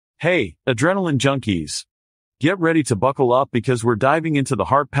Hey, adrenaline junkies. Get ready to buckle up because we're diving into the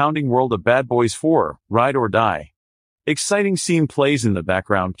heart-pounding world of Bad Boys 4, Ride or Die. Exciting scene plays in the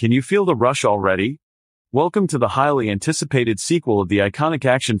background. Can you feel the rush already? Welcome to the highly anticipated sequel of the iconic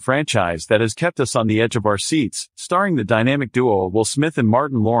action franchise that has kept us on the edge of our seats, starring the dynamic duo Will Smith and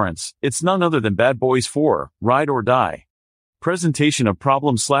Martin Lawrence. It's none other than Bad Boys 4, Ride or Die. Presentation of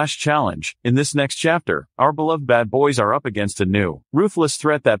problem/challenge. In this next chapter, our beloved bad boys are up against a new, ruthless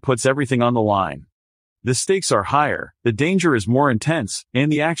threat that puts everything on the line. The stakes are higher, the danger is more intense,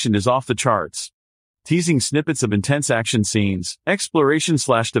 and the action is off the charts. Teasing snippets of intense action scenes,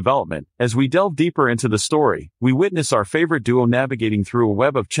 exploration/development. As we delve deeper into the story, we witness our favorite duo navigating through a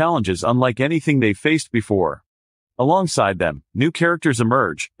web of challenges unlike anything they've faced before. Alongside them, new characters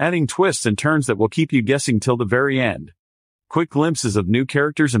emerge, adding twists and turns that will keep you guessing till the very end. Quick glimpses of new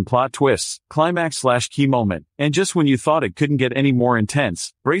characters and plot twists, climax/key moment, and just when you thought it couldn't get any more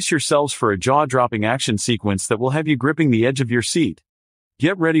intense, brace yourselves for a jaw-dropping action sequence that will have you gripping the edge of your seat.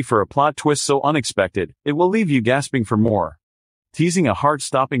 Get ready for a plot twist so unexpected, it will leave you gasping for more. Teasing a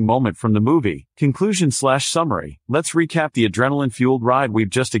heart-stopping moment from the movie, conclusion/summary, let's recap the adrenaline-fueled ride we've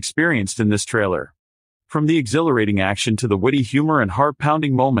just experienced in this trailer. From the exhilarating action to the witty humor and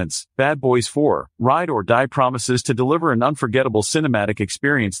heart-pounding moments, Bad Boys 4, Ride or Die promises to deliver an unforgettable cinematic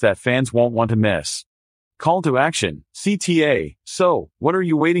experience that fans won't want to miss. Call to action, CTA, so, what are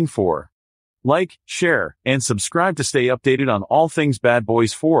you waiting for? Like, share, and subscribe to stay updated on all things Bad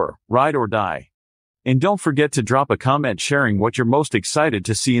Boys 4, Ride or Die. And don't forget to drop a comment sharing what you're most excited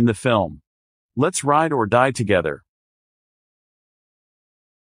to see in the film. Let's ride or die together.